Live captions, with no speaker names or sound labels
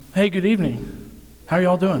Hey, good evening. How are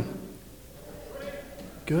y'all doing?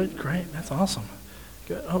 Good, great, that's awesome.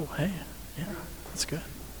 Good. Oh, hey, yeah, that's good.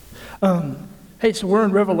 Hey, so we're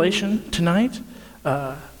in Revelation tonight.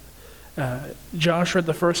 Josh read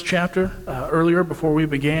the first chapter earlier before we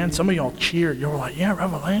began. Some of y'all cheered. You were like, yeah,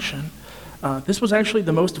 Revelation. This was actually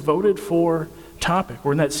the most voted for topic.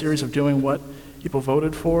 We're in that series of doing what people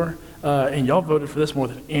voted for, and y'all voted for this more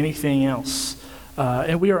than anything else.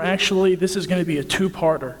 And we are actually, this is going to be a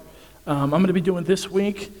two-parter. I'm going to be doing this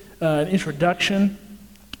week an introduction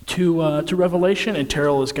to Revelation, and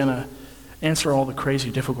Terrell is going to answer all the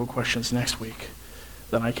crazy, difficult questions next week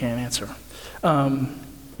that I can't answer.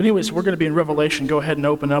 But anyways, we're going to be in Revelation. Go ahead and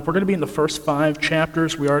open up. We're going to be in the first 5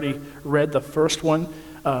 chapters. We already read the first one.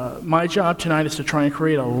 My job tonight is to try and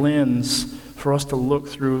create a lens for us to look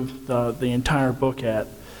through the entire book at.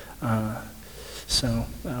 So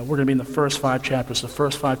we're going to be in the first 5 chapters. The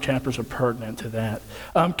first 5 chapters are pertinent to that.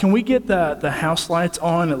 Can we get the house lights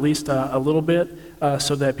on at least a little bit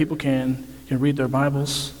so that people can read their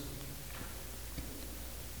Bibles?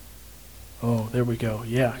 Oh, there we go.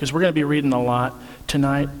 Yeah, because we're going to be reading a lot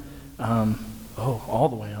tonight. All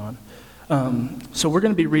the way on. So we're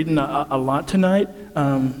going to be reading a lot tonight.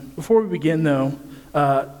 Before we begin, though,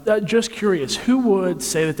 just curious, who would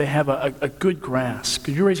say that they have a good grasp?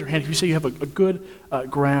 Could you raise your hand if you say you have a good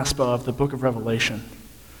grasp of the book of Revelation?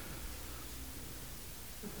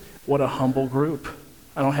 What a humble group.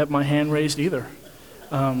 I don't have my hand raised either.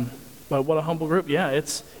 But what a humble group. Yeah,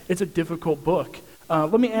 it's a difficult book.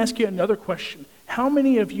 Let me ask you another question. How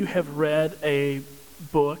many of you have read a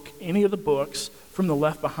book, any of the books from the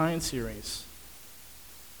Left Behind series?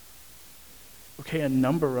 Okay, a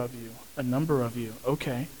number of you.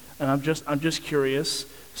 Okay, and I'm just curious.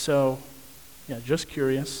 So, yeah, just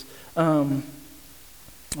curious. All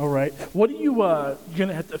right. What do you? A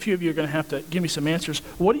few of you are gonna have to give me some answers.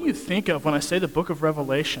 What do you think of when I say the Book of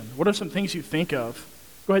Revelation? What are some things you think of?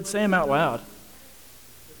 Go ahead, say them out loud.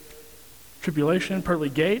 Tribulation, pearly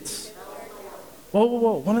gates.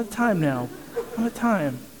 Whoa! One at a time now. One at a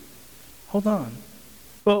time. Hold on.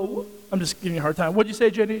 Well, I'm just giving you a hard time. What'd you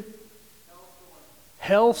say, JD?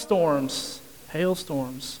 Hailstorms.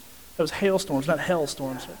 That was hailstorms, not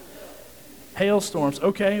hailstorms. Hailstorms.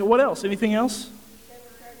 Okay. What else? Anything else?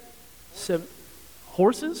 7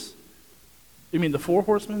 horses? You mean the 4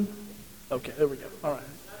 horsemen? Okay, there we go. All right.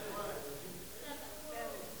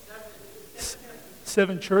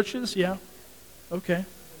 7 churches? Yeah. Okay.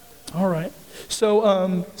 All right.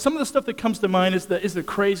 So some of the stuff that comes to mind is the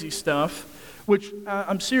crazy stuff, which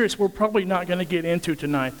I'm serious, we're probably not going to get into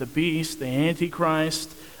tonight. The beast, the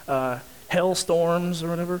Antichrist, hailstorms or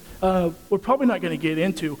whatever. We're probably not going to get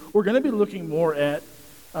into. We're going to be looking more at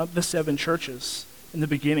the 7 churches in the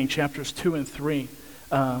beginning, chapters 2 and 3,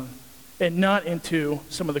 and not into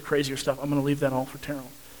some of the crazier stuff. I'm going to leave that all for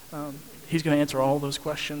Terrell. He's going to answer all those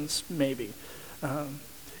questions, maybe.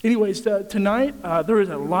 Anyways, tonight, there is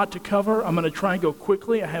a lot to cover. I'm going to try and go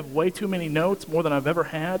quickly. I have way too many notes, more than I've ever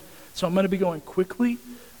had. So I'm going to be going quickly.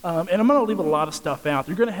 And I'm going to leave a lot of stuff out.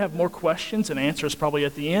 You're going to have more questions and answers probably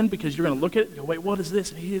at the end because you're going to look at it and go, wait, what is this?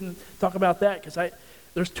 And he didn't talk about that because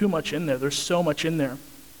there's too much in there. There's so much in there.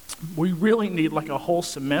 We really need like a whole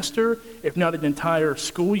semester, if not an entire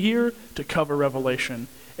school year, to cover Revelation.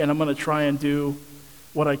 And I'm going to try and do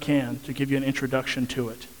what I can to give you an introduction to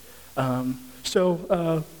it. But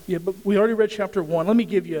we already read chapter 1. Let me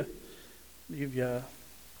give you an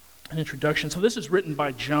introduction. So this is written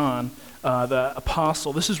by John, the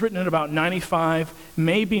apostle. This is written in about 95,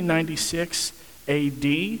 maybe 96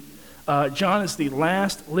 A.D. John is the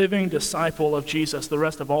last living disciple of Jesus. The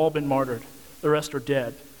rest have all been martyred. The rest are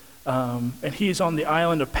dead. And he's on the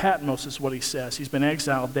island of Patmos is what he says. He's been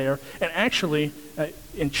exiled there. And actually,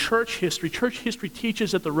 in church history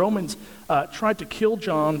teaches that the Romans tried to kill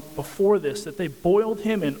John before this, that they boiled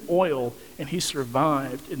him in oil and he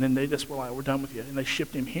survived. And then they just were like, we're done with you. And they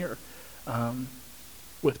shipped him here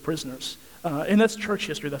with prisoners. And that's church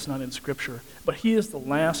history. That's not in Scripture. But he is the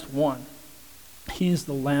last one. And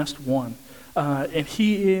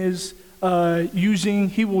he is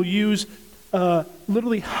he will use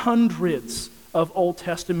literally hundreds of Old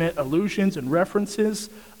Testament allusions and references.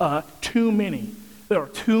 Too many. There are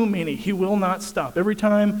too many. He will not stop. Every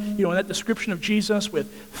time, in that description of Jesus with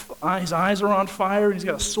his eyes are on fire and he's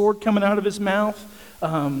got a sword coming out of his mouth,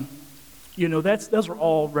 those are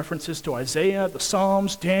all references to Isaiah, the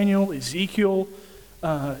Psalms, Daniel, Ezekiel.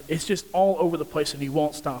 It's just all over the place and he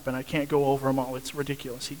won't stop, and I can't go over them all. It's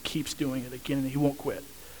ridiculous. He keeps doing it again and he won't quit.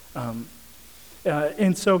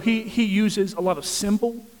 And so he uses a lot of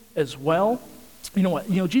symbol as well. you know what?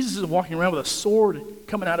 You know, Jesus isn't walking around with a sword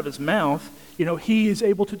coming out of his mouth. You know, he is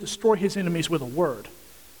able to destroy his enemies with a word.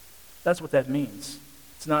 That's what that means.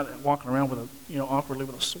 It's not walking around with awkwardly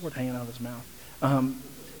with a sword hanging out of his mouth.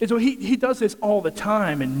 And so he does this all the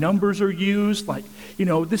time, and numbers are used. Like, you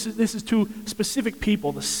know, this is to specific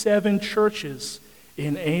people, the 7 churches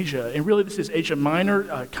in Asia. And really, this is Asia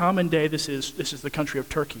Minor. Common day, this is the country of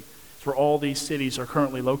Turkey. It's where all these cities are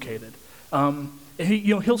currently located. And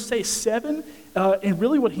he'll say 7, and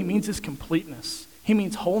really what he means is completeness. He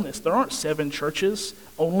means wholeness. There aren't 7 churches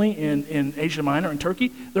only in Asia Minor and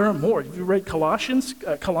Turkey. There are more. If you read Colossians,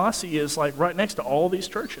 Colossae is like right next to all these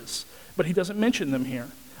churches, but he doesn't mention them here.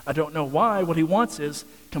 I don't know why. What he wants is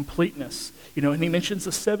completeness. You know, and he mentions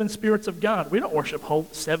the 7 spirits of God. We don't worship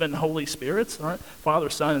 7 Holy Spirits, all right? Father,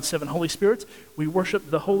 Son, and 7 Holy Spirits. We worship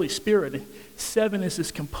the Holy Spirit. And 7 is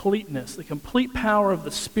this completeness. The complete power of the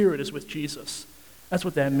Spirit is with Jesus. That's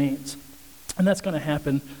what that means. And that's going to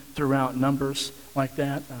happen throughout Numbers like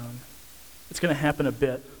that. It's going to happen a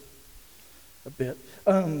bit.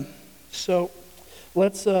 So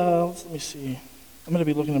let me see. I'm going to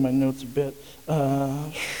be looking at my notes a bit.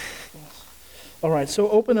 All right, so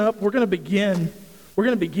open up. We're going to begin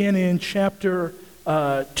in chapter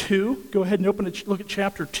 2. Go ahead and look at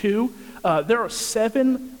chapter 2. There are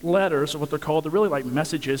 7 letters, or what they're called. They're really like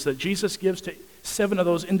messages that Jesus gives to 7 of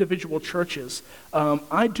those individual churches.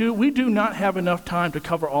 We do not have enough time to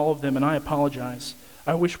cover all of them, and I apologize.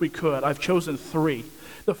 I wish we could. I've chosen 3.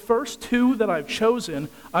 The first 2 that I've chosen,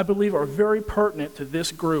 I believe, are very pertinent to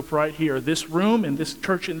this group right here, this room and this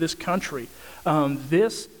church in this country.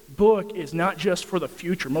 This book is not just for the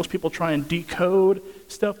future. Most people try and decode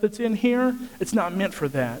stuff that's in here. It's not meant for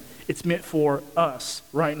that. It's meant for us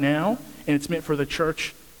right now, and it's meant for the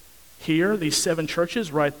church here, these 7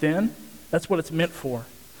 churches right then. That's what it's meant for.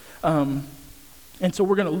 And so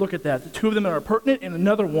we're going to look at that. The 2 of them are pertinent, and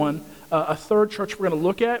another one, a third church we're going to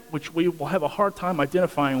look at, which we will have a hard time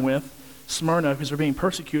identifying with, Smyrna, because they're being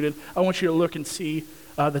persecuted. I want you to look and see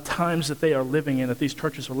the times that they are living in, that these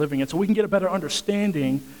churches are living in, so we can get a better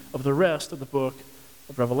understanding of the rest of the book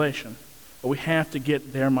of Revelation. But we have to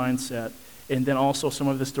get their mindset. And then also some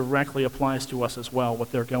of this directly applies to us as well,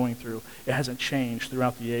 what they're going through. It hasn't changed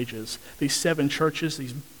throughout the ages. These 7 churches,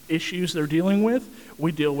 these issues they're dealing with,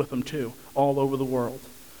 we deal with them too, all over the world.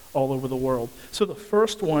 All over the world. So the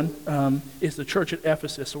first one is the church at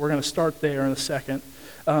Ephesus. So we're going to start there in a second.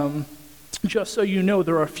 Just so you know,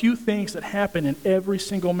 there are a few things that happen in every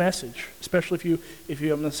single message, especially if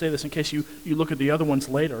you I'm going to say this in case you look at the other ones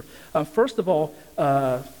later. First of all,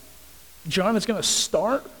 John is going to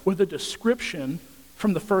start with a description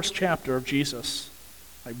from the first chapter of Jesus,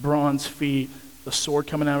 like bronze feet, the sword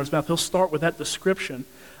coming out of his mouth. He'll start with that description.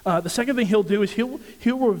 The second thing he'll do is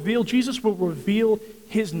Jesus will reveal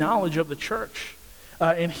his knowledge of the church,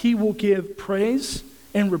 and he will give praise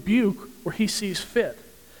and rebuke where he sees fit.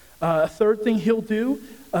 A third thing he'll do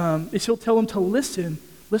is he'll tell them to listen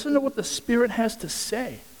to what the Spirit has to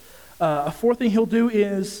say. A fourth thing he'll do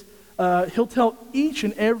is he'll tell each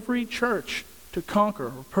and every church to conquer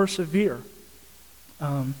or persevere.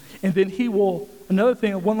 And then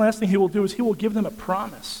one last thing he will do is he will give them a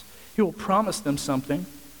promise. He will promise them something.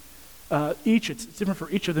 It's different for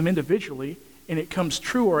each of them individually, and it comes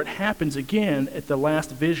true or it happens again at the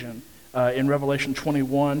last vision in Revelation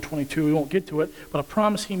 21, 22. We won't get to it, but a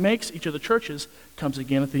promise he makes each of the churches comes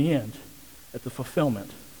again at the end, at the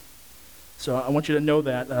fulfillment. So I want you to know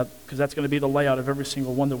that because that's going to be the layout of every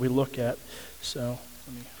single one that we look at. So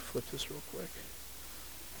let me flip this real quick.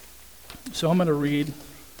 So I'm going to read.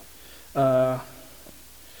 Hold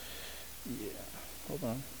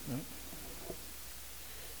on. No.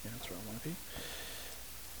 Yeah, that's where I want to be.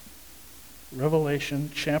 Revelation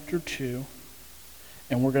chapter 2,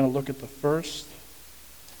 and we're going to look at the first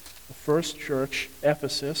church,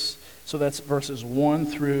 Ephesus. So that's verses 1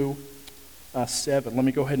 through 7. Let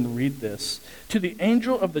me go ahead and read this. To the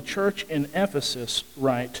angel of the church in Ephesus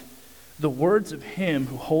write, the words of him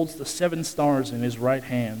who holds the 7 stars in his right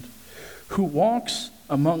hand, who walks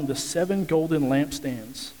among the 7 golden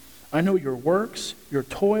lampstands. I know your works, your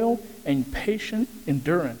toil, and patient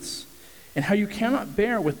endurance, and how you cannot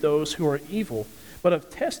bear with those who are evil, but have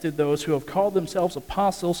tested those who have called themselves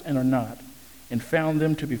apostles and are not, and found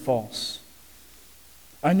them to be false.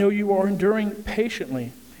 I know you are enduring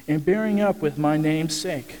patiently and bearing up with my name's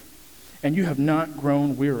sake, and you have not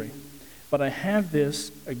grown weary. But I have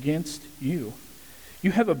this against you.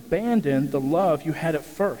 You have abandoned the love you had at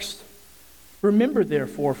first. Remember,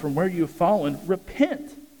 therefore, from where you have fallen,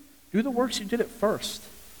 repent. Do the works you did at first.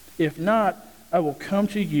 If not, I will come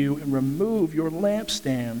to you and remove your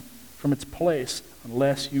lampstand from its place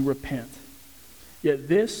unless you repent. Yet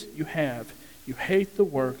this you have, you hate the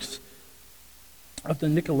works of the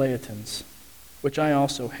Nicolaitans, which I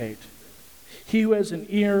also hate. He who has an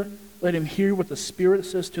ear, let him hear what the Spirit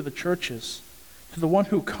says to the churches. To the one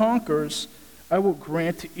who conquers, I will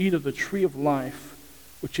grant to eat of the tree of life,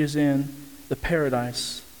 which is in the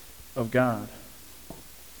paradise of God.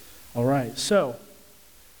 All right, so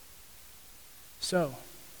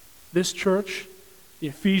this church, the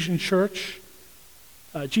Ephesian church,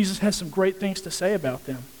 Jesus has some great things to say about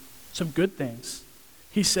them, some good things.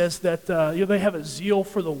 He says that they have a zeal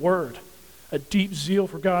for the Word, a deep zeal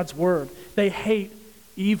for God's Word. They hate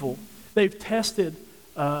evil. They've tested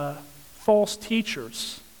false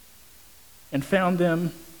teachers and found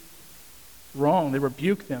them wrong. They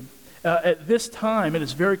rebuke them. At this time, it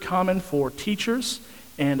is very common for teachers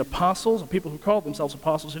and apostles, and people who call themselves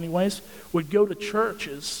apostles anyways, would go to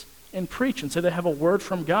churches and preach and say they have a word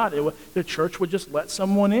from God. The church would just let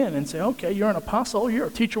someone in and say, okay, you're an apostle, you're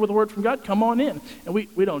a teacher with a word from God, come on in. And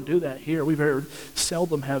we don't do that here. We very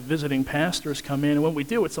seldom have visiting pastors come in, and when we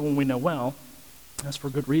do, it's someone we know well. That's for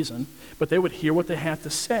good reason. But they would hear what they had to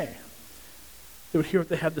say. They would hear what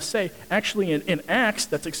they had to say. Actually, in Acts,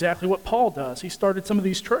 that's exactly what Paul does. He started some of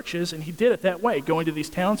these churches, and he did it that way, going to these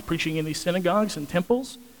towns, preaching in these synagogues and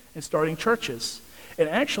temples, and starting churches. And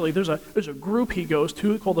actually, there's a group he goes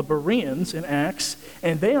to called the Bereans in Acts,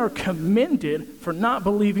 and they are commended for not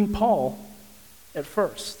believing Paul at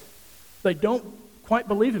first. They don't quite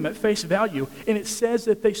believe him at face value. And it says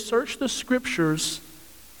that they search the Scriptures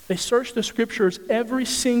every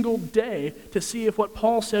single day to see if what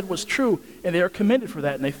Paul said was true, and they are commended for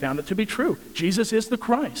that, and they found it to be true. Jesus is the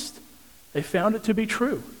Christ. They found it to be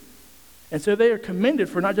true. And so they are commended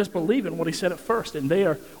for not just believing what he said at first, and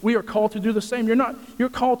we are called to do the same. You're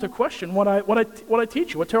called to question what I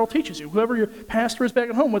teach you, what Terrell teaches you, whoever your pastor is back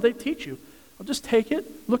at home, what they teach you. Well, just take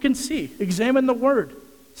it, look and see, examine the Word,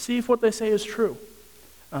 see if what they say is true.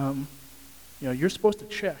 You're supposed to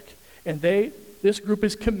check, and this group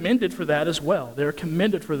is commended for that as well. They're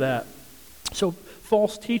commended for that. So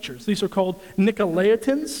false teachers, these are called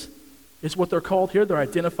Nicolaitans, is what they're called here. They're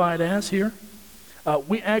identified as here.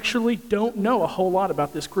 We actually don't know a whole lot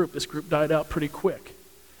about this group. This group died out pretty quick.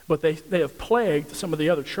 But they have plagued some of the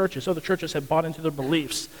other churches. Other churches have bought into their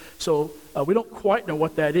beliefs. So we don't quite know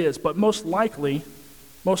what that is. But most likely,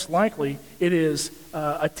 it is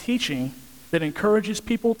a teaching that encourages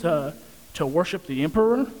people to worship the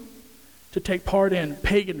emperor, to take part in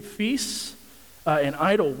pagan feasts and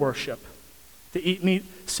idol worship, to eat meat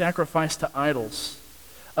sacrificed to idols.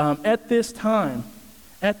 At this time,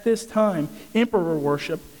 emperor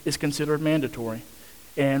worship is considered mandatory,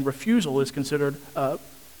 and refusal is considered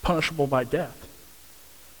punishable by death.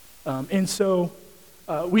 And so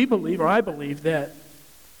I believe that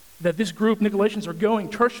this group, Nicolaitans, are going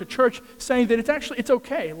church to church, saying that it's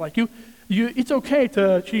okay. Like it's okay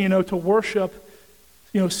to worship,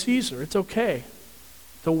 Caesar. It's okay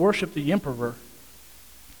to worship the emperor.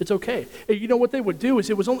 It's okay. And what they would do is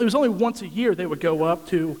it was only once a year they would go up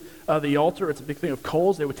to the altar. It's a big thing of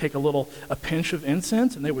coals. They would take a pinch of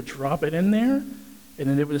incense, and they would drop it in there, and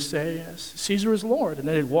then they would just say, Caesar is Lord, and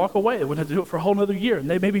then they'd walk away. They wouldn't have to do it for a whole other year. And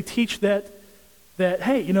they maybe teach that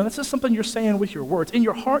hey, that's just something you're saying with your words. In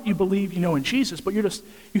your heart you believe, in Jesus, but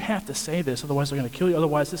you have to say this, otherwise they're going to kill you.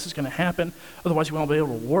 Otherwise this is going to happen. Otherwise you won't be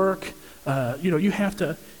able to work. You have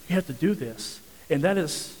to do this, and that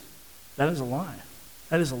is a lie.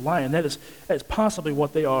 That is a lie, and that is possibly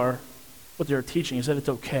what they are teaching, is that it's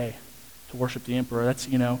okay to worship the emperor. That's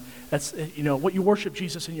what you worship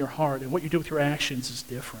Jesus in your heart, and what you do with your actions is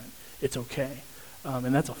different. It's okay,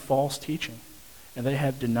 and that's a false teaching, and they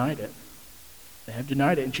have denied it. They have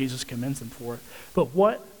denied it, and Jesus commends them for it. But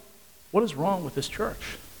what is wrong with this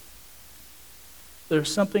church?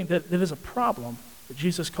 There's something that is a problem, that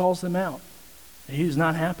Jesus calls them out, and he's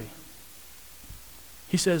not happy.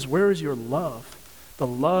 He says, where is your love? The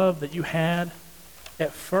love that you had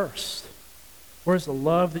at first. Where's the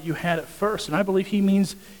love that you had at first? And I believe he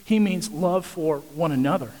means love for one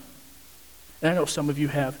another. And I know some of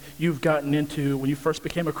you've gotten into, when you first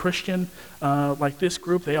became a Christian, like this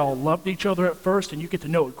group, they all loved each other at first, and you get to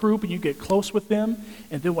know a group, and you get close with them,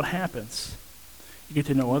 and then what happens? You get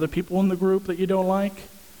to know other people in the group that you don't like,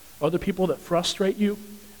 other people that frustrate you.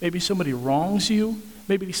 Maybe somebody wrongs you.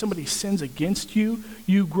 Maybe somebody sins against you.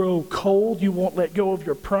 You grow cold. You won't let go of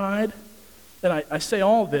your pride. And I say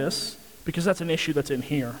all this because that's an issue that's in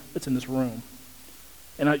here, that's in this room.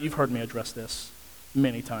 And you've heard me address this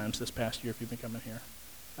many times this past year if you've been coming here.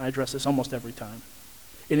 I address this almost every time.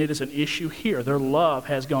 And it is an issue here. Their love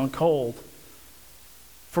has gone cold.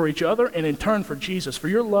 for each other and in turn for Jesus. For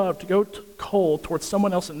your love to go cold towards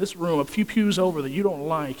someone else in this room, a few pews over that you don't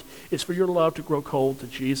like, is for your love to grow cold to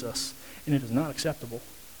Jesus. And it is not acceptable.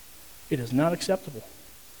 It is not acceptable.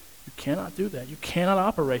 You cannot do that. You cannot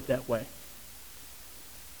operate that way.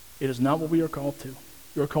 It is not what we are called to.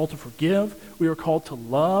 We are called to forgive. We are called to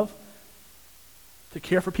love, to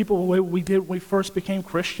care for people the way we did when we first became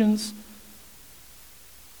Christians.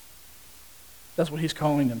 That's what he's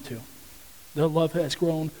calling them to. Their love has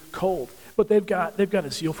grown cold. But they've got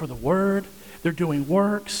a zeal for the word. They're doing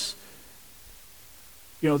works.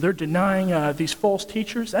 They're denying these false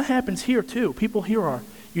teachers. That happens here too. People here are,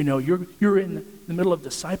 you're in the middle of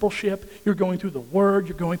discipleship. You're going through the word.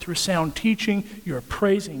 You're going through sound teaching. You're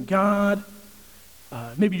praising God.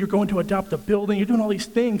 Maybe you're going to adopt a building. You're doing all these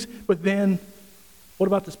things. But then, what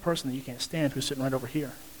about this person that you can't stand who's sitting right over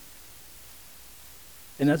here?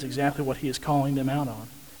 And that's exactly what he is calling them out on.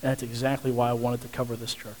 And that's exactly why I wanted to cover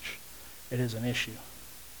this church. It is an issue.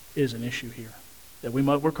 It is an issue here that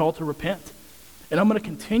we're called to repent. And I'm going to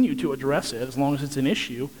continue to address it as long as it's an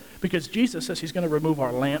issue, because Jesus says he's going to remove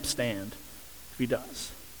our lampstand if he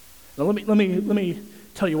does. Now let me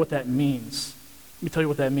tell you what that means. Let me tell you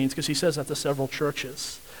what that means, because he says that to several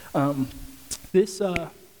churches. This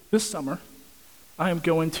summer, I am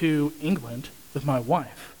going to England with my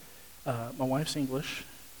wife. My wife's English.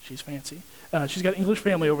 She's fancy. She's got an English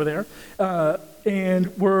family over there.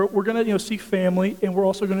 And we're going to see family, and we're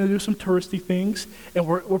also going to do some touristy things. And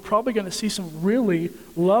we're probably going to see some really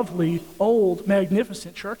lovely, old,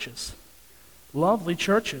 magnificent churches. Lovely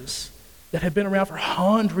churches that have been around for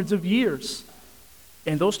hundreds of years.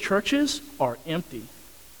 And those churches are empty.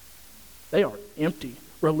 They are empty.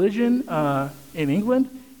 Religion in England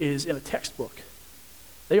is in a textbook.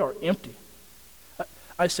 They are empty.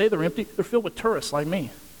 I say they're empty. They're filled with tourists like me.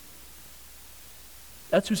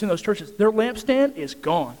 That's who's in those churches. Their lampstand is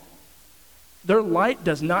gone. Their light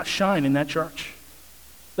does not shine in that church.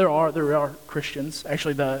 There are Christians.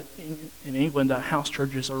 Actually, in England, house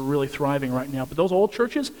churches are really thriving right now. But those old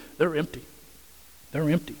churches, they're empty. They're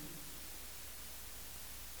empty.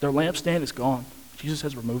 Their lampstand is gone. Jesus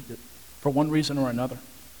has removed it for one reason or another.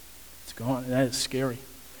 It's gone, and that is scary.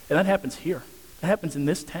 And that happens here. That happens in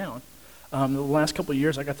this town. The last couple of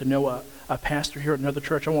years, I got to know a pastor here at another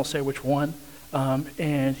church. I won't say which one.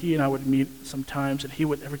 And he and I would meet sometimes, and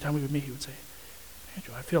every time we would meet, he would say,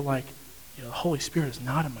 Andrew, I feel like the Holy Spirit is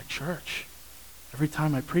not in my church. Every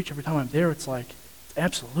time I preach, every time I'm there, it's like it's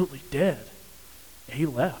absolutely dead. And he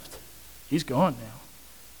left. He's gone now.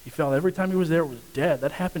 He felt every time he was there, it was dead.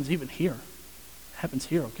 That happens even here. It happens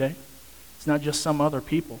here, okay? It's not just some other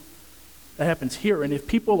people. That happens here. And if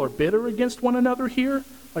people are bitter against one another here,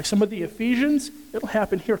 like some of the Ephesians, it'll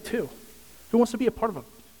happen here too. Who wants to be a part of a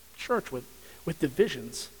church with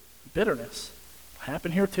divisions, bitterness? It'll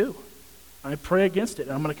happen here too. I pray against it,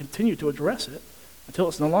 and I'm going to continue to address it until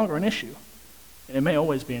it's no longer an issue. And it may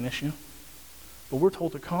always be an issue, but we're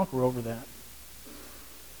told to conquer over that.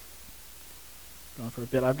 Going for a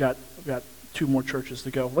bit. I've got 2 more churches to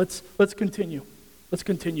go. Let's continue. Let's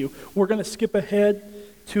continue. We're going to skip ahead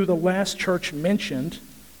to the last church mentioned,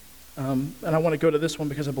 and I want to go to this one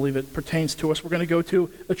because I believe it pertains to us. We're going to go to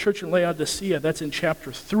the church in Laodicea. That's in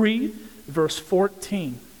chapter 3, verse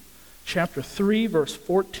 14. Chapter 3, verse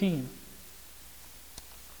 14.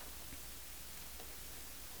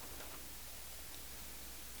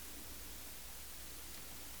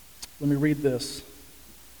 Let me read this.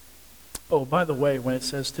 Oh, by the way, when it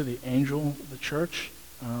says to the angel of the church,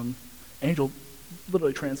 angel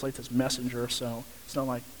literally translates as messenger, so it's not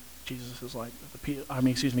like Jesus is like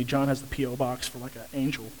John has the P.O. box for like an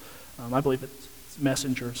angel. I believe it's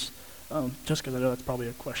messengers, just because I know that's probably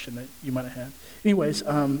a question that you might have had. Anyways,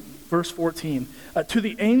 verse 14. To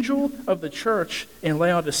the angel of the church in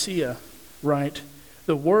Laodicea, write,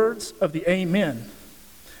 the words of the Amen,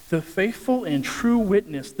 the faithful and true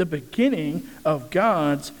witness, the beginning of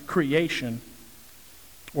God's creation,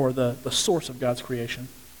 or the source of God's creation.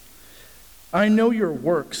 I know your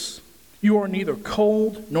works. You are neither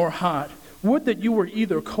cold nor hot. Would that you were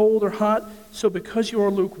either cold or hot. So because you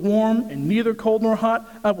are lukewarm and neither cold nor hot,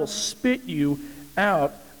 I will spit you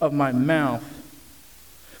out of my mouth.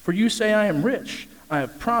 For you say, I am rich, I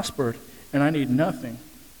have prospered, and I need nothing.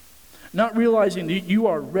 Not realizing that you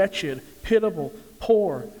are wretched, pitiable,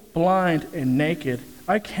 poor, blind, and naked.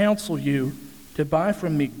 I counsel you to buy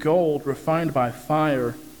from me gold refined by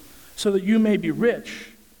fire, so that you may be rich,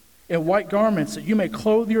 and white garments, that you may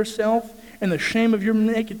clothe yourself, and the shame of your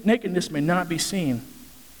nakedness may not be seen.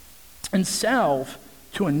 And salve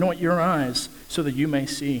to anoint your eyes, so that you may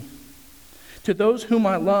see. To those whom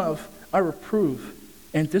I love, I reprove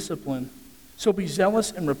and discipline. So be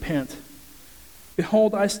zealous and repent.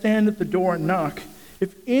 Behold, I stand at the door and knock.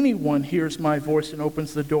 If anyone hears my voice and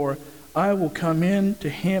opens the door, I will come in to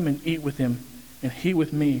him and eat with him, and he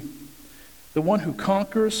with me. The one who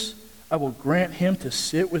conquers, I will grant him to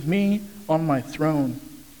sit with me on my throne,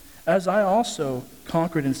 as I also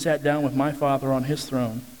conquered and sat down with my Father on his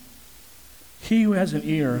throne. He who has an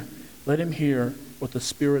ear, let him hear what the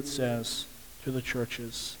Spirit says to the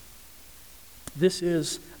churches. This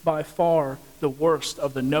is by far the worst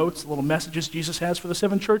of the notes, the little messages Jesus has for the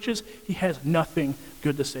 7 churches. He has nothing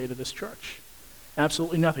good to say to this church.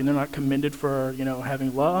 Absolutely nothing. They're not commended for,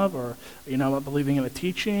 having love or, not believing in a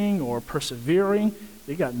teaching or persevering.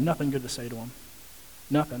 They got nothing good to say to them.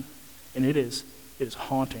 Nothing. And it is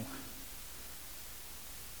haunting.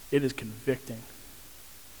 It is convicting.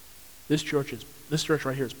 This church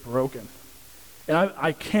right here is broken. And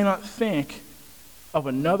I cannot think of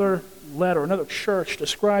another letter, another church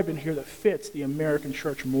described in here that fits the American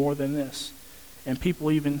church more than this. And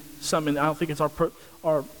people even, I don't think it's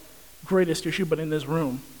our greatest issue, but in this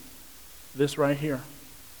room, this right here.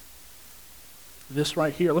 This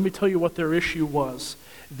right here. Let me tell you what their issue was.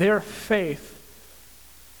 Their faith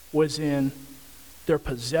was in their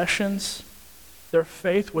possessions. Their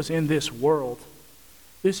faith was in this world.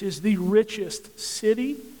 This is the richest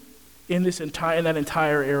city in that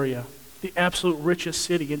entire area. The absolute richest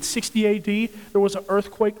city. In 60 AD, there was an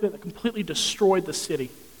earthquake that completely destroyed the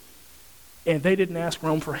city. And they didn't ask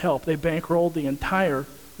Rome for help. They bankrolled the entire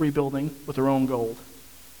rebuilding with their own gold.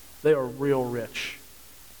 They are real rich.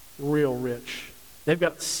 Real rich. They've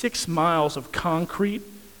got 6 miles of concrete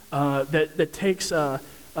that takes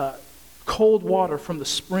cold water from the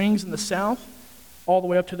springs in the south all the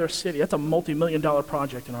way up to their city. That's a multi-million-dollar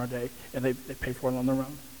project in our day, and they pay for it on their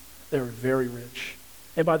own. They're very rich.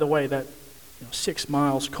 And by the way, that 6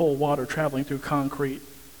 miles cold water traveling through concrete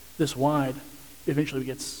this wide eventually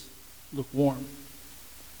gets lukewarm.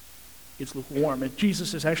 It's lukewarm. And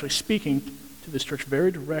Jesus is actually speaking to this church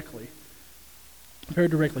very directly. Very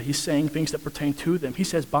directly. He's saying things that pertain to them. He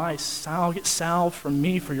says, get salve from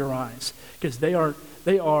me for your eyes. Because they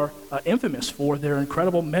are infamous for their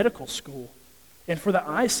incredible medical school and for the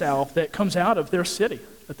eye salve that comes out of their city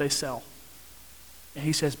that they sell. And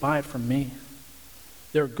he says, buy it from me.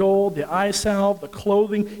 Their gold, the eye salve, the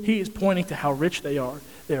clothing, he is pointing to how rich they are.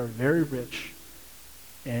 They are very rich.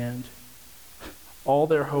 And all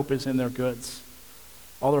their hope is in their goods.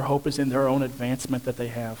 All their hope is in their own advancement that they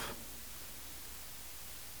have.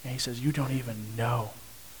 And he says, you don't even know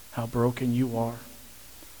how broken you are.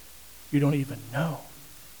 You don't even know.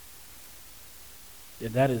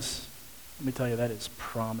 And let me tell you, that is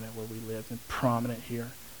prominent where we live and prominent here.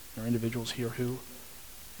 There are individuals here who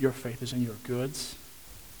your faith is in your goods.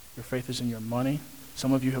 Your faith is in your money.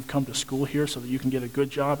 Some of you have come to school here so that you can get a good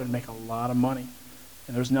job and make a lot of money.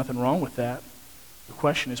 And there's nothing wrong with that. The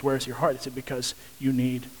question is, where's your heart? Is it because you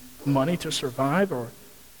need money to survive, or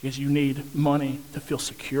because you need money to feel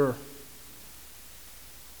secure?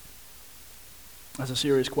 That's a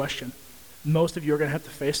serious question. Most of you are going to have to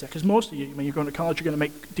face that, because most of you, when you're going to college, you're going to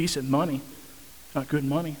make decent money, not good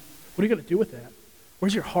money. What are you going to do with that?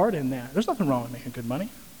 Where's your heart in that? There's nothing wrong with making good money.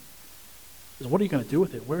 What are you going to do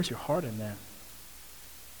with it? Where's your heart in that?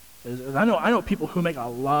 I know people who make a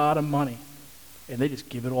lot of money, and they just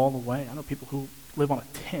give it all away. I know people who live on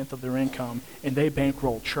 1/10 of their income, and they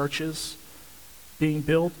bankroll churches being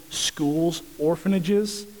built, schools,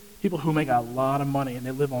 orphanages, people who make a lot of money, and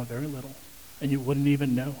they live on very little, and you wouldn't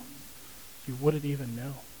even know. You wouldn't even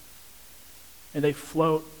know. And they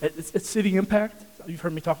float. At City Impact, you've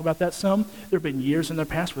heard me talk about that some. There have been years in their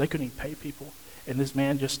past where they couldn't even pay people. And this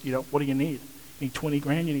man just, what do you need? You need 20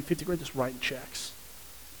 grand, you need 50 grand, just writing checks.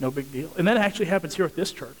 No big deal. And that actually happens here at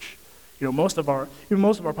this church. Most of our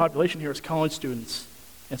population here is college students.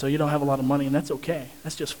 And so you don't have a lot of money, and that's okay.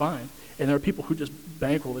 That's just fine. And there are people who just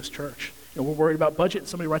bankroll this church. We're worried about budget, and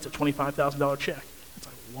somebody writes a $25,000 check. It's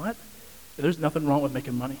like, what? And there's nothing wrong with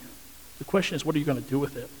making money. The question is, what are you going to do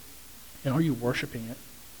with it? And are you worshiping it?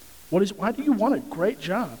 Why do you want a great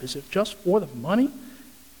job? Is it just for the money?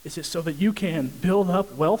 Is it so that you can build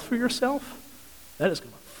up wealth for yourself? That is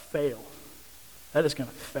going to fail. That is going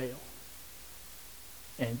to fail.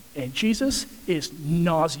 And Jesus is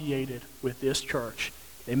nauseated with this church.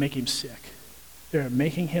 They make him sick. They're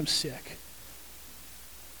making him sick.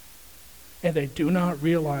 And they do not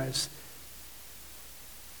realize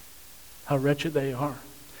how wretched they are.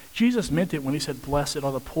 Jesus meant it when he said, blessed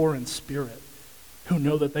are the poor in spirit, who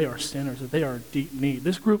know that they are sinners, that they are in deep need.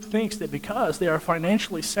 This group thinks that because they are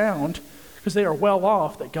financially sound, because they are well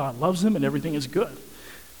off, that God loves them and everything is good.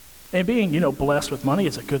 And being, blessed with money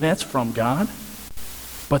is a good, that's from God.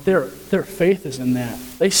 But their faith is in that.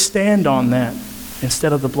 They stand on that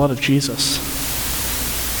instead of the blood of Jesus.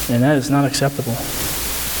 And that is not acceptable.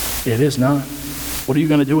 It is not. What are you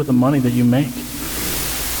going to do with the money that you make?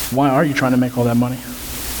 Why are you trying to make all that money?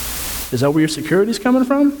 Is that where your security is coming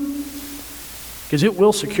from? Because it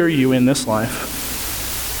will secure you in this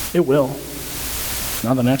life. It will.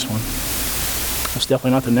 Not the next one. It's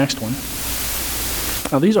definitely not the next one.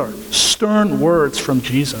 Now, these are stern words from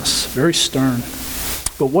Jesus, very stern.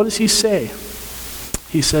 But what does he say?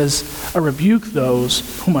 He says, I rebuke those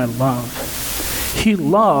whom I love. He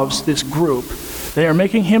loves this group. They are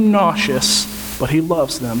making him nauseous, but he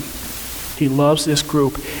loves them. He loves this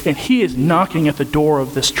group, and he is knocking at the door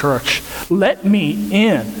of this church. Let me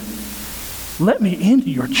in. Let me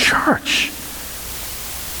into your church.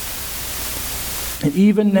 And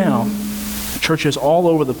even now, churches all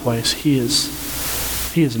over the place, he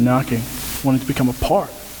is knocking, wanting to become a part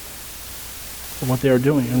of what they are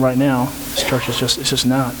doing. And right now, this church is just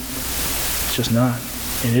not. It's just not.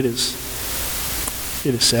 And it is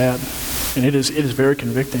sad. And it is very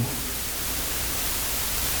convicting.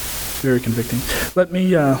 Very convicting. Let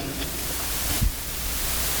me,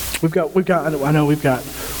 we've got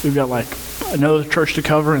like another church to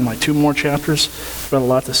cover and like 2 more chapters. We've got a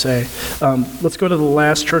lot to say. Let's go to the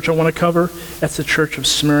last church I want to cover. That's the church of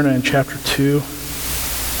Smyrna in chapter 2.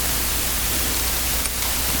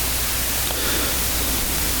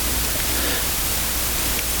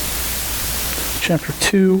 Chapter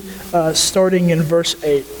 2, starting in verse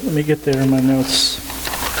 8. Let me get there in my notes.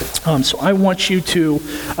 So I want to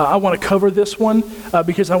cover this one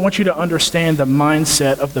because I want you to understand the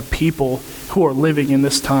mindset of the people who are living in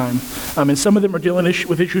this time. And some of them are dealing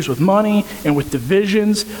with issues with money and with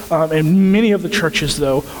divisions, and many of the churches,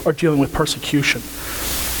 though, are dealing with persecution.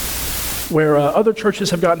 Where other churches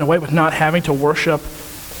have gotten away with not having to worship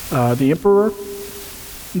the emperor,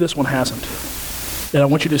 this one hasn't. And I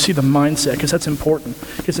want you to see the mindset, because that's important.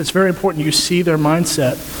 Because it's very important you see their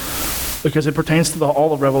mindset, because it pertains to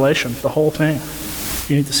all of Revelation, the whole thing.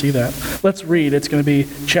 You need to see that. Let's read. It's going to be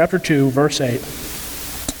chapter 2, verse 8.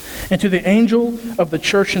 And to the angel of the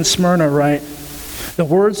church in Smyrna write, the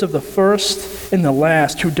words of the first and the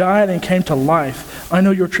last, who died and came to life. I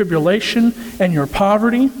know your tribulation and your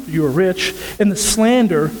poverty, you are rich, and the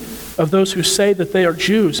slander of those who say that they are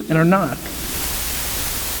Jews and are not,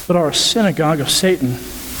 but are a synagogue of Satan.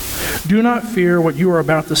 Do not fear what you are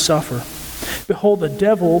about to suffer. Behold, the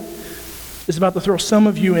devil is about to throw some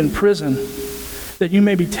of you in prison, that you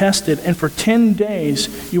may be tested, and for 10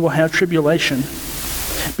 days you will have tribulation.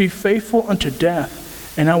 Be faithful unto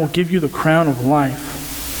death, and I will give you the crown of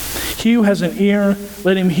life. He who has an ear,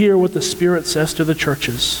 let him hear what the Spirit says to the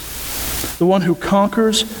churches. The one who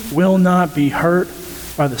conquers will not be hurt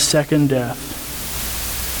by the second death.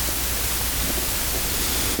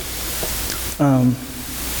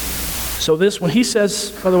 So this, when he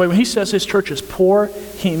says, by the way, when he says his church is poor,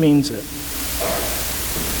 he means it.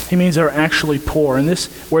 He means they're actually poor. And this,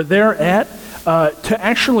 where they're at, to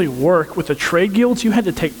actually work with the trade guilds, you had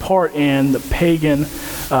to take part in the pagan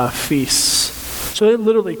feasts. So they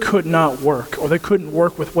literally could not work, or they couldn't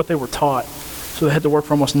work with what they were taught. So they had to work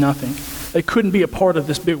for almost nothing. They couldn't be a part of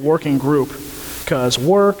this big working group, because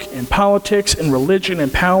work and politics and religion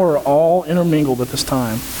and power are all intermingled at this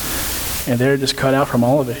time. And they're just cut out from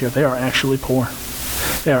all of it here. They are actually poor.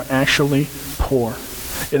 They are actually poor.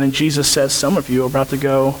 And then Jesus says, some of you are about to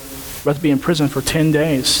be in prison for 10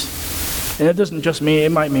 days. And it doesn't just mean,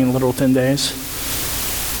 it might mean literal 10 days.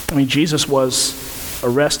 I mean, Jesus was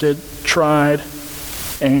arrested, tried,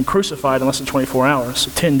 and crucified in less than 24 hours.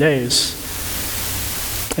 So 10 days.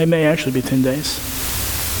 It may actually be 10 days.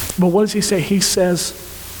 But what does he say? He says,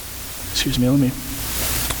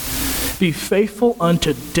 be faithful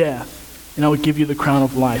unto death, and I will give you the crown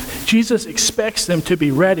of life. Jesus expects them to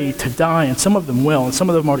be ready to die, and some of them will, and some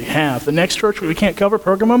of them already have. The next church we can't cover,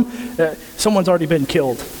 Pergamum, someone's already been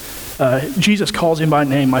killed. Jesus calls him by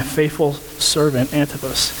name, my faithful servant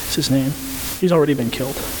Antipas. It's his name. He's already been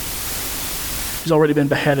killed. He's already been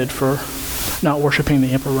beheaded for not worshiping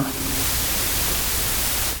the emperor.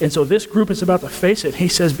 And so this group is about to face it. He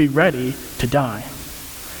says, be ready to die.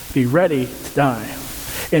 Be ready to die.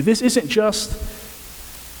 And this isn't just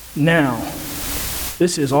now.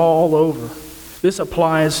 This is all over. This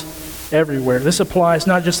applies everywhere. This applies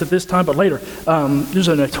not just at this time, but later. There's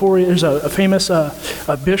a famous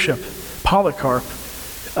bishop, Polycarp,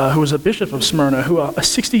 who was a bishop of Smyrna, who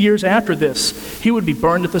 60 years after this, he would be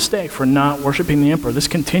burned at the stake for not worshiping the emperor. This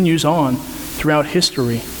continues on throughout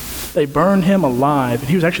history. They burned him alive, and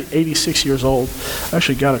he was actually 86 years old. I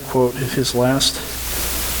actually got a quote of his last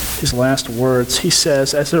his last words. He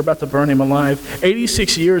says, as they're about to burn him alive,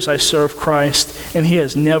 86 years I served Christ, and he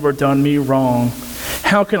has never done me wrong.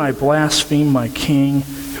 How can I blaspheme my king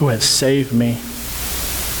who has saved me?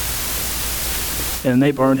 And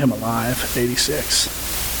they burned him alive at 86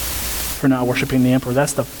 for not worshiping the emperor.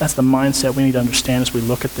 That's the mindset we need to understand as we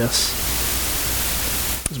look at this.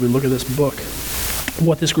 As we look at this book,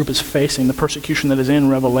 what this group is facing, the persecution that is in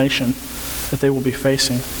Revelation that they will be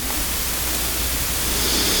facing.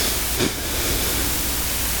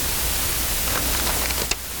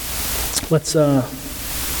 Let's, I've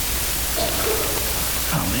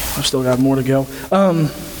still got more to go.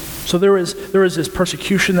 So there is this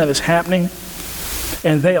persecution that is happening,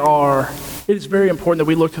 and it is very important that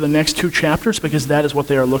we look to the next two chapters because that is what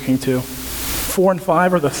they are looking to. 4 and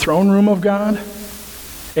 5 are the throne room of God,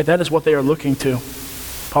 and that is what they are looking to.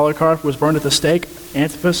 Polycarp was burned at the stake.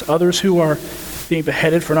 Antipas, others who are being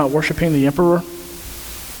beheaded for not worshiping the emperor,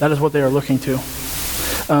 that is what they are looking to.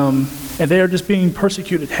 And they are just being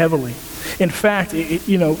persecuted heavily. In fact,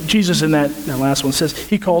 Jesus in that last one says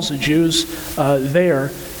he calls the Jews there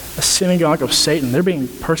a synagogue of Satan. They're being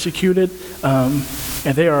persecuted, and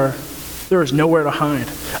there is nowhere to hide.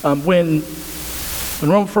 When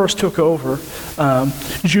Rome first took over,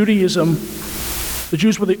 Judaism, the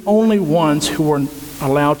Jews were the only ones who were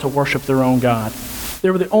allowed to worship their own God. They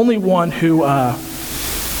were the only one who,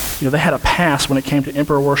 they had a pass when it came to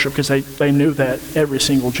emperor worship because they knew that every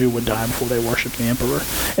single Jew would die before they worshiped the emperor.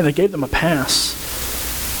 And they gave them a pass.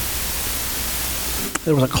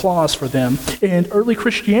 There was a clause for them. And early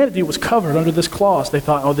Christianity was covered under this clause. They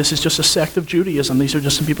thought, this is just a sect of Judaism. These are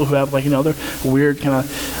just some people who have they're weird kind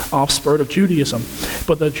of offspurt of Judaism.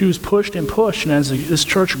 But the Jews pushed and pushed, and as this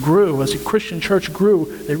church grew, as the Christian church grew,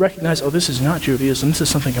 they recognized, this is not Judaism. This is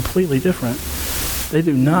something completely different. They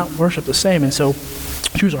do not worship the same. And so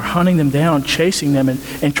Jews are hunting them down, chasing them,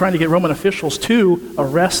 and trying to get Roman officials to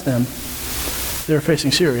arrest them. They're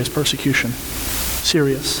facing serious persecution.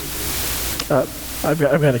 Serious. I've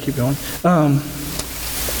got to keep going. I'm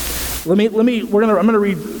going to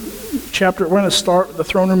read chapter. We're going to start the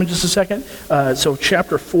throne room in just a second. So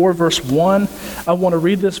chapter 4, verse 1. I want to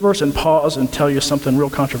read this verse and pause and tell you something real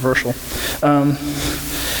controversial. Let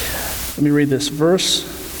me read this.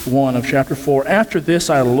 Verse 1 of chapter 4. After this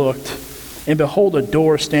I looked, and behold, a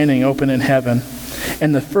door standing open in heaven.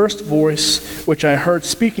 And the first voice which I heard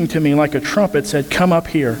speaking to me like a trumpet said, "Come up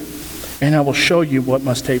here, and I will show you what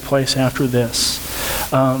must take place after this."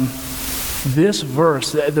 This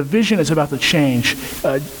verse, the vision is about to change.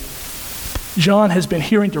 John has been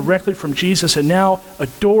hearing directly from Jesus, and now a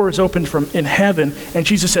door is opened in heaven, and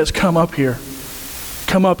Jesus says, "Come up here.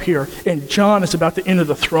 Come up here." And John is about to enter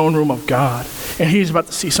the throne room of God, and he's about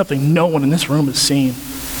to see something no one in this room has seen.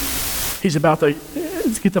 He's about to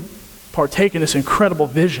get to partake in this incredible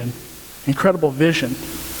vision. Incredible vision.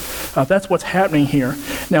 That's what's happening here.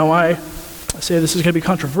 Now, I say this is going to be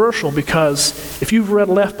controversial because if you've read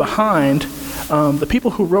Left Behind, the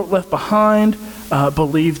people who wrote Left Behind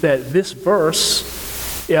believe that this verse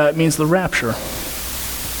means the rapture.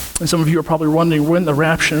 And some of you are probably wondering when the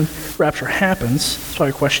rapture happens. It's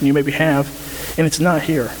probably a question you maybe have. And it's not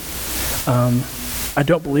here. I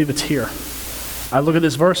don't believe it's here. I look at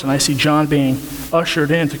this verse and I see John being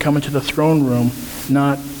ushered in to come into the throne room,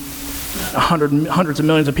 not hundreds of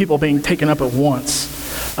millions of people being taken up at once.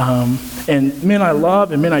 And men I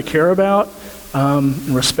love and men I care about and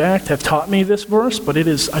respect have taught me this verse, but I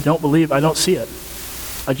don't see it.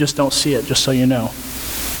 I just don't see it, just so you know.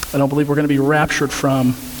 I don't believe we're going to be raptured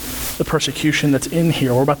from the persecution that's in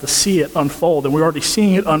here. We're about to see it unfold, and we're already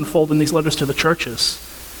seeing it unfold in these letters to the churches.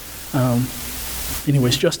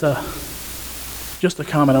 Anyways, just a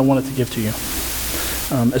comment I wanted to give to you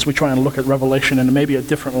as we try and look at Revelation in maybe a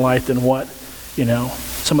different light than what,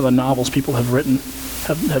 some of the novels people have written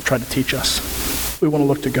have tried to teach us. We want to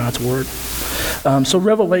look to God's Word. So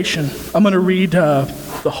Revelation, I'm going to read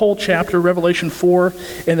the whole chapter, Revelation 4,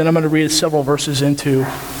 and then I'm going to read several verses into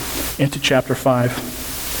chapter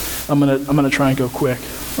 5. I'm going to try and go quick.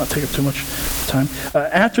 Not take up too much time.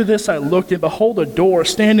 After this I looked, and behold, a door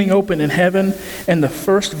standing open in heaven, and the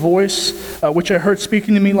first voice which I heard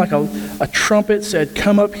speaking to me like a trumpet said,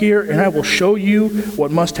 "Come up here, and I will show you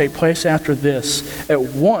what must take place after this." At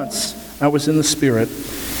once I was in the Spirit,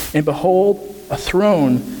 and behold, a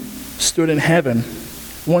throne stood in heaven,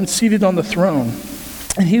 one seated on the throne.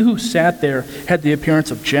 And he who sat there had the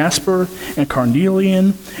appearance of jasper and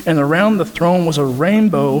carnelian, and around the throne was a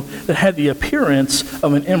rainbow that had the appearance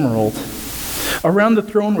of an emerald. Around the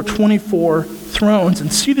throne were 24 thrones,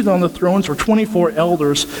 and seated on the thrones were 24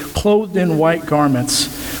 elders, clothed in white garments,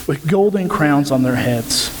 with golden crowns on their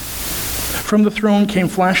heads. From the throne came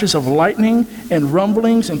flashes of lightning and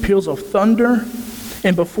rumblings and peals of thunder.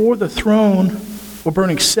 And before the throne were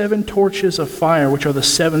burning 7 torches of fire, which are the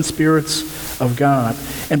 7 spirits of God.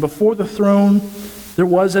 And before the throne there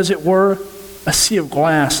was, as it were, a sea of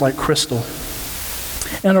glass like crystal.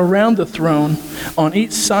 And around the throne, on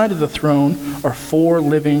each side of the throne, are 4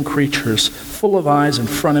 living creatures, full of eyes in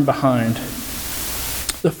front and behind.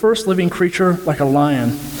 The first living creature like a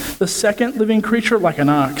lion, the second living creature like an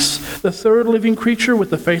ox, the third living creature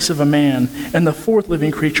with the face of a man, and the fourth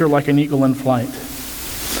living creature like an eagle in flight.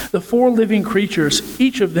 The 4 living creatures,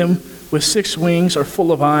 each of them with 6 wings, are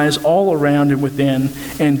full of eyes all around and within,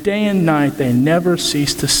 and day and night they never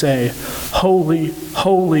cease to say, Holy,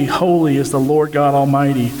 holy, holy is the Lord God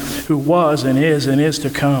Almighty, who was and is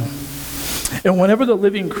to come. And whenever the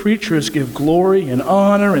living creatures give glory and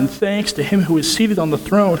honor and thanks to him who is seated on the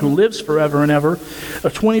throne, who lives forever and ever,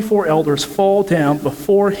 the 24 elders fall down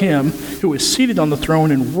before him who is seated on the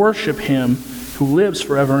throne and worship him who lives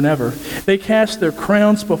forever and ever. They cast their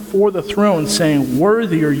crowns before the throne, saying,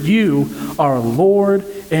 Worthy are you, our Lord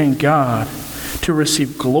and God, to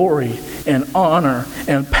receive glory and honor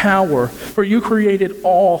and power, for you created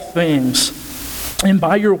all things, and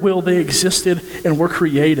by your will they existed and were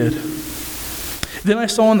created. Then I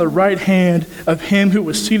saw on the right hand of him who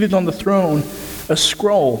was seated on the throne a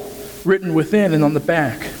scroll written within and on the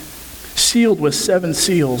back, sealed with 7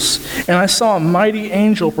 seals. And I saw a mighty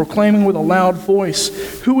angel proclaiming with a loud voice,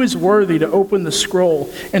 Who is worthy to open the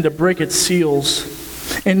scroll and to break its seals?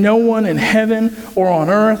 And no one in heaven or on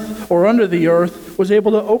earth or under the earth was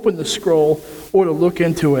able to open the scroll or to look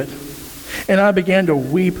into it. And I began to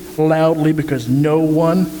weep loudly because no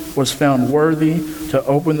one was found worthy to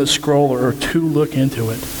open the scroll or to look into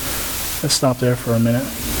it. Let's stop there for a minute.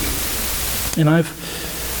 And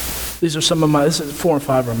these are some of my, 4 and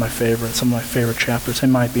 5 are my favorites, some of my favorite chapters. They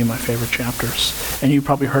might be my favorite chapters. And you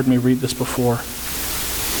probably heard me read this before.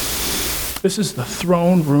 This is the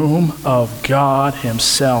throne room of God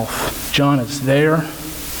himself. John is there,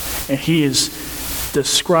 and he is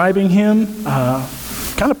describing him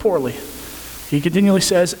kind of poorly. He continually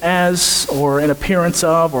says, as, or in appearance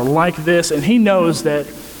of, or like this, and he knows that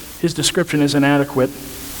his description is inadequate,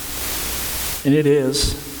 and it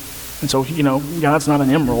is. And so, God's not an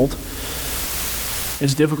emerald.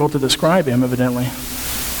 It's difficult to describe him, evidently.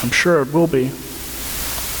 I'm sure it will be.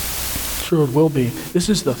 This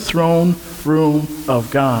is the throne room of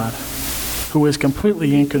God, who is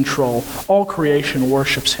completely in control. All creation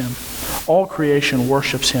worships him.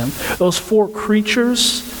 Those 4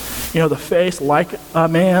 creatures, the face like a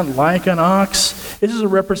man, like an ox. This is a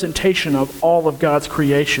representation of all of God's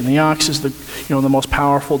creation. The ox is the most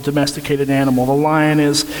powerful domesticated animal. The lion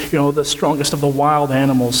is, the strongest of the wild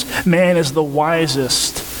animals. Man is the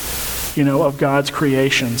wisest, of God's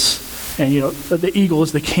creations. And, the eagle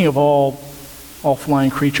is the king of all flying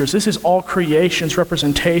creatures. This is all creation's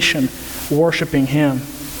representation, worshiping him.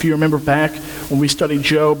 If you remember back when we studied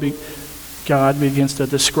Job, God begins to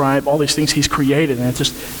describe all these things he's created, and it's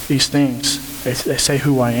just these things. They say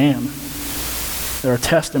who I am. They're a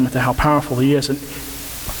testament to how powerful he is, and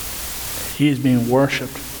he is being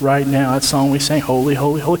worshipped right now. That song we sang, Holy,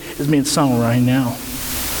 Holy, Holy, is being sung right now.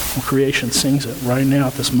 Well, creation sings it right now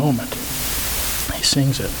at this moment. He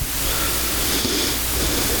sings it.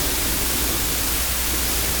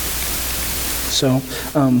 So,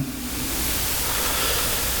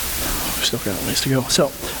 we've still got a ways to go.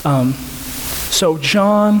 So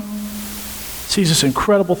John sees this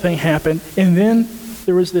incredible thing happen, and then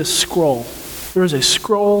there is this scroll. There is a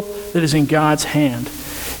scroll that is in God's hand,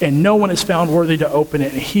 and no one is found worthy to open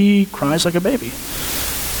it, and he cries like a baby.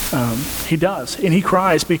 He does, and he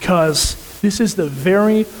cries because this is the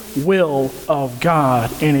very will of God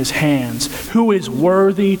in his hands. Who is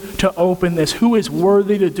worthy to open this? Who is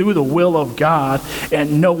worthy to do the will of God?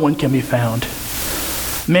 And no one can be found.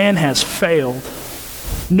 Man has failed.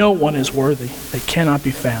 No one is worthy. They cannot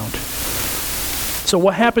be found. So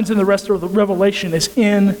what happens in the rest of the Revelation is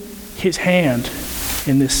in his hand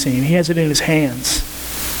in this scene. He has it in his hands.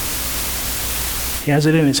 He has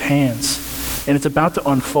it in his hands. And it's about to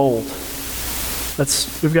unfold.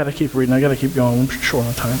 We've got to keep reading. I got to keep going. I'm short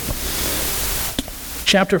on time.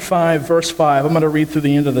 Chapter 5, verse 5. I'm going to read through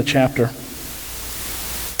the end of the chapter.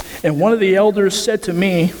 And one of the elders said to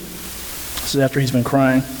me, this is after he's been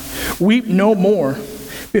crying, Weep no more.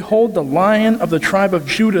 Behold, the Lion of the tribe of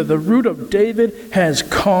Judah, the Root of David, has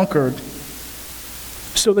conquered,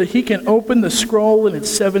 so that he can open the scroll and its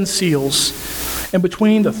 7 seals. And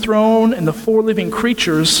between the throne and the 4 living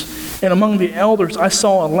creatures, and among the elders, I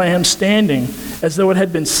saw a lamb standing as though it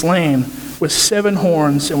had been slain, with 7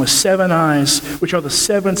 horns and with 7 eyes, which are the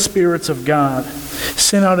 7 spirits of God,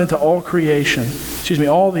 sent out into all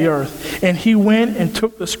all the earth. And he went and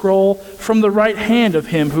took the scroll from the right hand of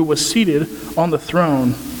him who was seated on the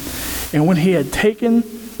throne. And when he had taken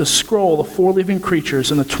the scroll, the 4 living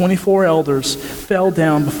creatures and the 24 elders fell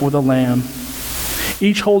down before the Lamb,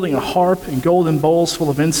 each holding a harp and golden bowls full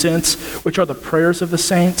of incense, which are the prayers of the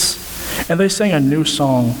saints. And they sang a new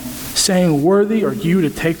song, saying, "Worthy are you to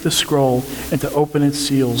take the scroll and to open its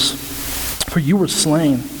seals. For you were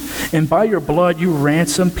slain, and by your blood you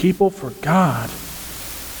ransomed people for God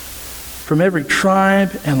from every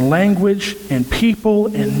tribe and language and people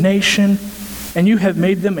and nation, and you have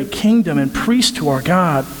made them a kingdom and priests to our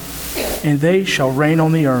God, and they shall reign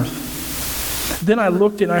on the earth." Then I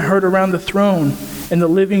looked and I heard around the throne and the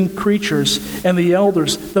living creatures and the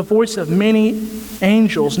elders the voice of many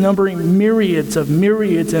angels, numbering myriads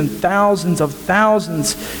and thousands of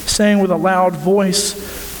thousands, saying with a loud voice,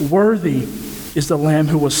 "Worthy is the Lamb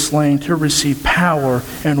who was slain to receive power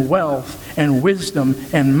and wealth and wisdom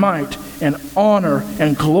and might and honor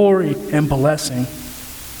and glory and blessing."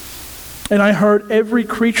 And I heard every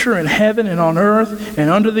creature in heaven and on earth and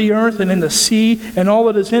under the earth and in the sea and all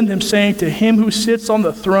that is in them saying, "To him who sits on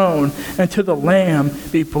the throne and to the Lamb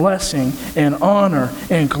be blessing and honor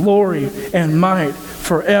and glory and might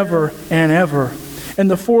forever and ever." And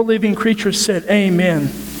the 4 living creatures said, "Amen."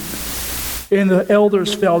 And the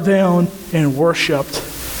elders fell down and worshiped.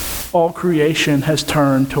 All creation has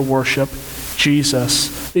turned to worship Jesus.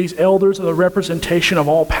 These elders are the representation of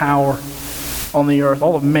all power on the earth,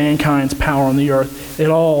 all of mankind's power on the earth. It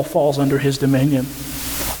all falls under his dominion,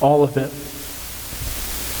 all of it.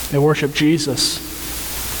 They worship Jesus.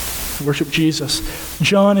 They worship Jesus.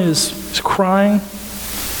 John is crying,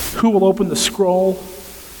 who will open the scroll?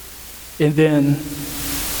 And then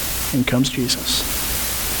in comes Jesus.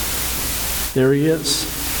 There he is.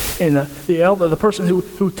 And the elder, the person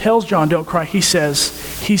who tells John, "Don't cry," he says,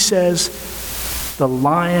 "The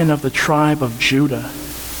Lion of the tribe of Judah."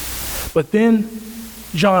 But then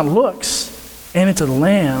John looks, and it's a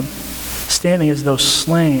lamb standing as though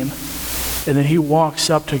slain. And then he walks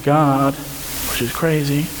up to God, which is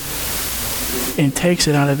crazy, and takes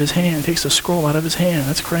it out of his hand, takes the scroll out of his hand.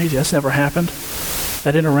 That's crazy. That's never happened.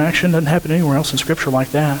 That interaction doesn't happen anywhere else in Scripture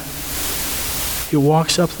like that. He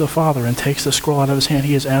walks up to the Father and takes the scroll out of his hand.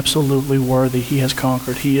 He is absolutely worthy. He has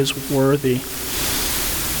conquered. He is worthy.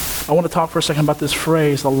 I want to talk for a second about this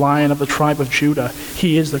phrase, the Lion of the tribe of Judah.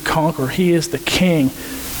 He is the conqueror. He is the king.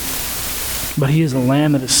 But he is the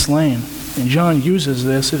lamb that is slain. And John uses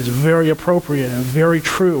this. It is very appropriate and very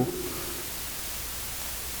true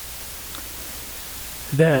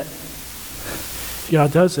that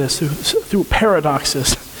God does this through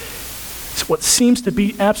paradoxes. It's what seems to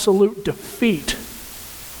be absolute defeat.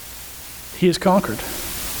 He is conquered.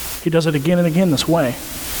 He does it again and again this way.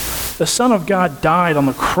 The Son of God died on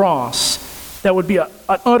the cross. That would be an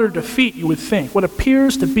utter defeat, you would think. What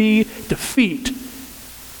appears to be defeat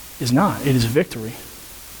is not. It is victory.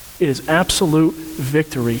 It is absolute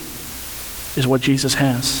victory is what Jesus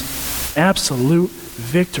has. Absolute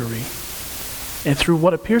victory. And through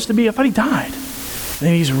what appears to be, I thought he died. And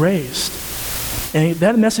then he's raised. And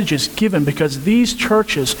that message is given because these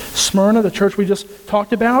churches, Smyrna, the church we just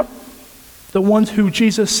talked about, the ones who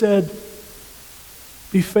Jesus said,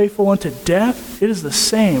 "Be faithful unto death," it is the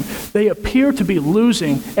same. They appear to be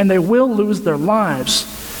losing, and they will lose their lives.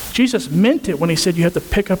 Jesus meant it when he said, "You have to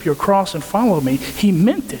pick up your cross and follow me." He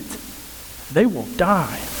meant it. They will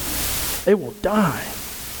die. They will die.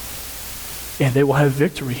 And they will have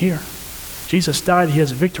victory here. Jesus died. He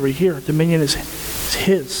has victory here. Dominion is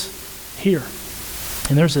his here.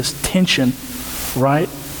 And there's this tension, right?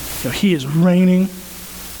 He is reigning,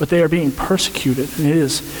 but they are being persecuted. And it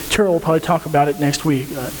is, Terrell will probably talk about it next week,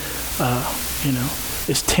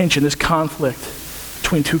 this tension, this conflict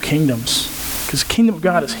between two kingdoms. Because the kingdom of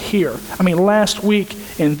God is here. I mean, last week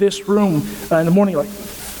in this room, in the morning, or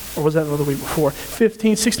was that the week before,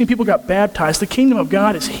 15, 16 people got baptized. The kingdom of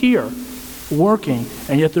God is here, working,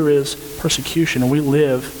 and yet there is persecution, and we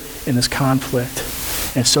live in this conflict,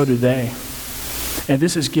 and so do they. And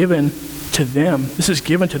this is given to them. This is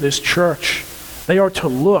given to this church. They are to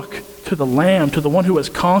look to the Lamb, to the one who has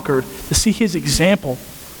conquered, to see his example.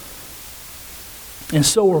 And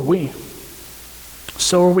so are we.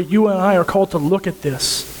 So are we. You and I are called to look at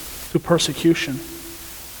this through persecution.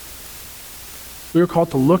 We are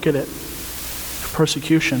called to look at it through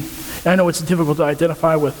persecution. And I know it's difficult to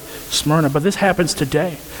identify with Smyrna, but this happens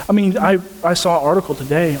today. I mean, I saw an article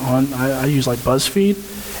today on, I use like BuzzFeed,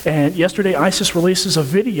 and yesterday ISIS releases a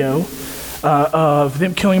video of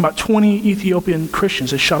them killing about 20 Ethiopian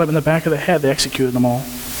Christians. They shot them in the back of the head. They executed them all.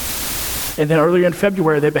 And then earlier in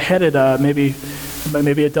February, they beheaded maybe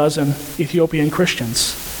a dozen Ethiopian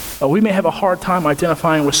Christians. We may have a hard time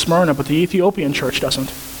identifying with Smyrna, but the Ethiopian church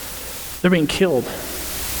doesn't. They're being killed.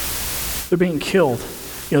 They're being killed.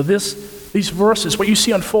 These verses, what you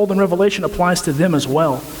see unfold in Revelation applies to them as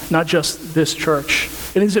well, not just this church.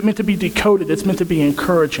 It isn't meant to be decoded. It's meant to be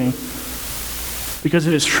encouraging. Because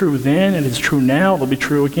it is true then, it is true now, it'll be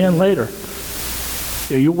true again later.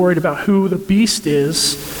 You're worried about who the beast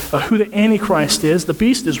is, who the Antichrist is. The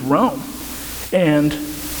beast is Rome. And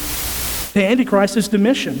the Antichrist is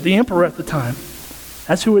Domitian, the emperor at the time.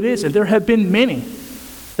 That's who it is. And there have been many.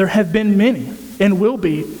 There have been many, and will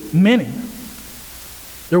be many.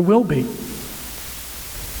 There will be.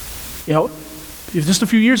 Just a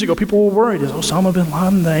few years ago, people were worried, is Osama bin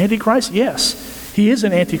Laden the Antichrist? Yes, he is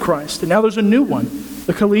an Antichrist. And now there's a new one,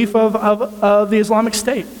 the Caliph of the Islamic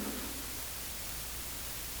State.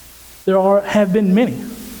 There have been many,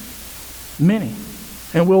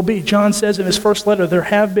 and will be. John says in his first letter, there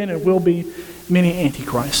have been and will be many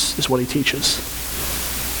Antichrists, is what he teaches.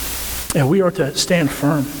 And we are to stand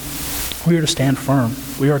firm. We are to stand firm.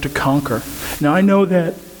 We are to conquer. Now, I know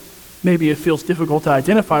that maybe it feels difficult to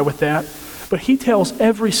identify with that, but he tells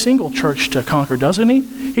every single church to conquer, doesn't he?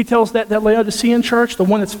 He tells that Laodicean church, the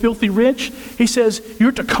one that's filthy rich, he says,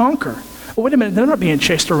 you're to conquer. Well, wait a minute, they're not being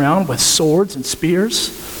chased around with swords and spears,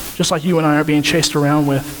 just like you and I are being chased around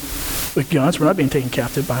with guns. We're not being taken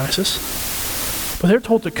captive by ISIS. But they're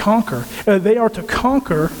told to conquer. They are to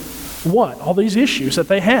conquer what? All these issues that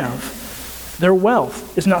they have. Their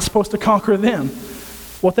wealth is not supposed to conquer them.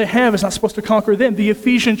 What they have is not supposed to conquer them. The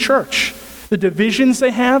Ephesian church, the divisions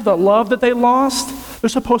they have, the love that they lost, they're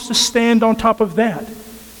supposed to stand on top of that.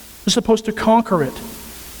 They're supposed to conquer it.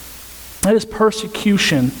 That is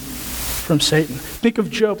persecution from Satan. Think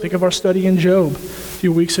of Job. Think of our study in Job a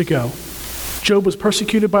few weeks ago. Job was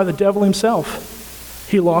persecuted by the devil himself.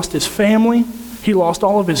 He lost his family. He lost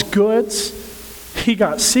all of his goods. He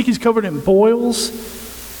got sick. He's covered in boils.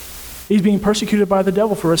 He's being persecuted by the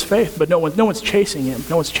devil for his faith, but no one's chasing him.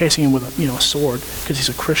 No one's chasing him with a sword because he's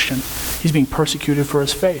a Christian. He's being persecuted for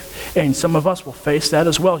his faith. And some of us will face that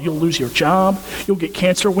as well. You'll lose your job. You'll get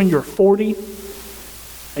cancer when you're 40,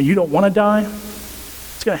 and you don't want to die.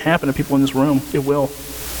 It's going to happen to people in this room. It will.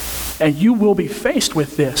 And you will be faced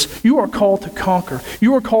with this. You are called to conquer.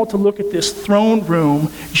 You are called to look at this throne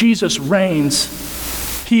room. Jesus reigns.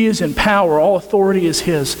 He is in power. All authority is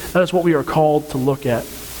his. That is what we are called to look at,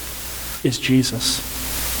 is Jesus.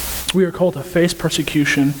 We are called to face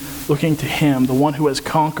persecution looking to him, the one who has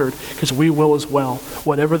conquered, because we will as well.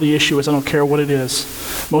 Whatever the issue is, I don't care what it is.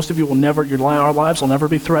 Most of you will never, our lives will never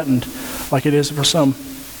be threatened like it is for some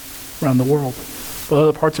around the world. But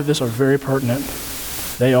other parts of this are very pertinent.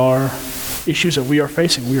 They are issues that we are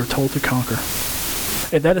facing. We are told to conquer.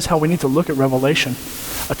 And that is how we need to look at Revelation,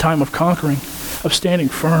 a time of conquering, of standing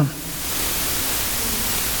firm.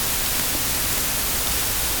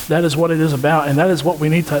 That is what it is about, and that is what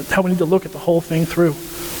how we need to look at the whole thing through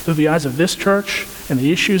the eyes of this church and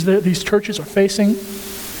the issues that these churches are facing,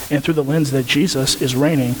 and through the lens that Jesus is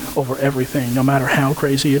reigning over everything, no matter how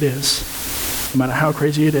crazy it is. No matter how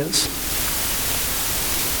crazy it is.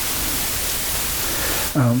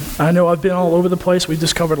 I know I've been all over the place. We've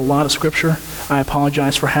just covered a lot of scripture. I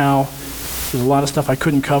apologize for how there's a lot of stuff I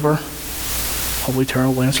couldn't cover. Hopefully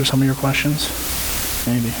Tara will answer some of your questions.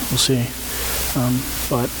 Maybe. We'll see.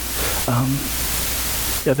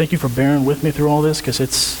 Thank you for bearing with me through all this, because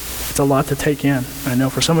it's a lot to take in. I know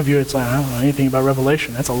for some of you it's like, I don't know anything about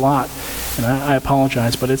Revelation. That's a lot. And I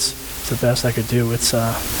apologize, but it's the best I could do. This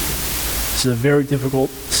is a very difficult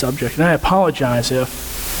subject. And I apologize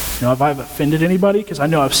if I've offended anybody, because I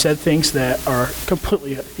know I've said things that are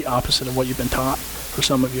completely the opposite of what you've been taught for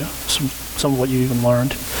some of you, some of what you even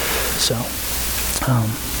learned. So,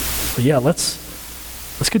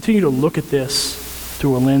 let's continue to look at this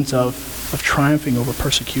through a lens of triumphing over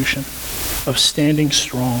persecution, of standing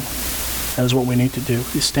strong. That is what we need to do,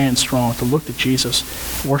 is stand strong, to look to Jesus,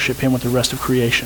 worship him with the rest of creation.